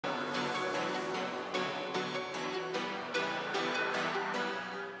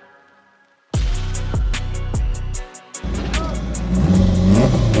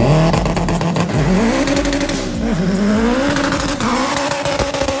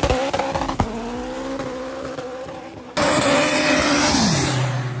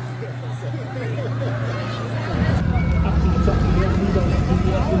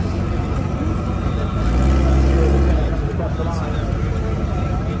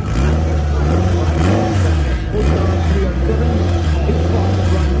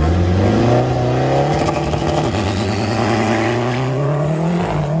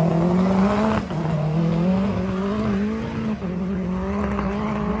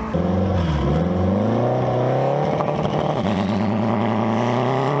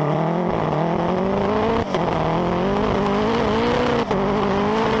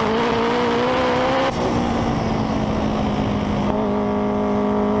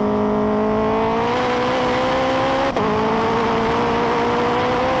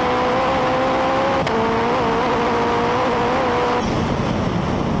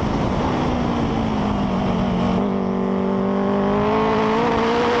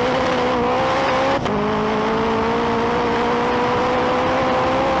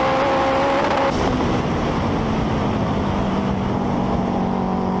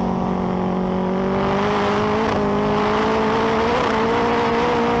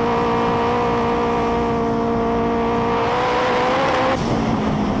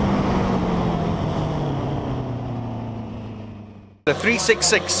The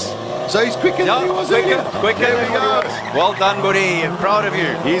 366. So he's quicker than he was earlier. Quicker. There we go. Well done, buddy. I'm proud of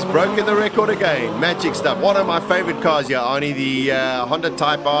you. He's broken the record again. Magic stuff. One of my favorite cars here, Arnie, the Honda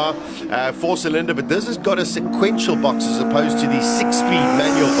Type R, 4-cylinder, but this has got a sequential box as opposed to the 6-speed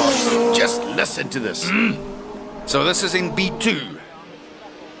manual box. Just listen to this. So this is in B2.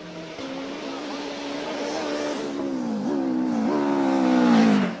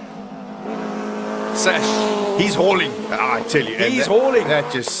 He's hauling. I tell you. He's hauling.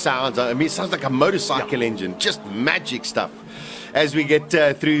 That just sounds, I mean, it sounds like a motorcycle engine. Just magic stuff. As we get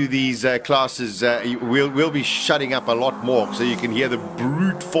through these classes, we'll be shutting up a lot more so you can hear the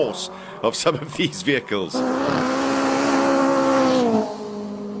brute force of some of these vehicles.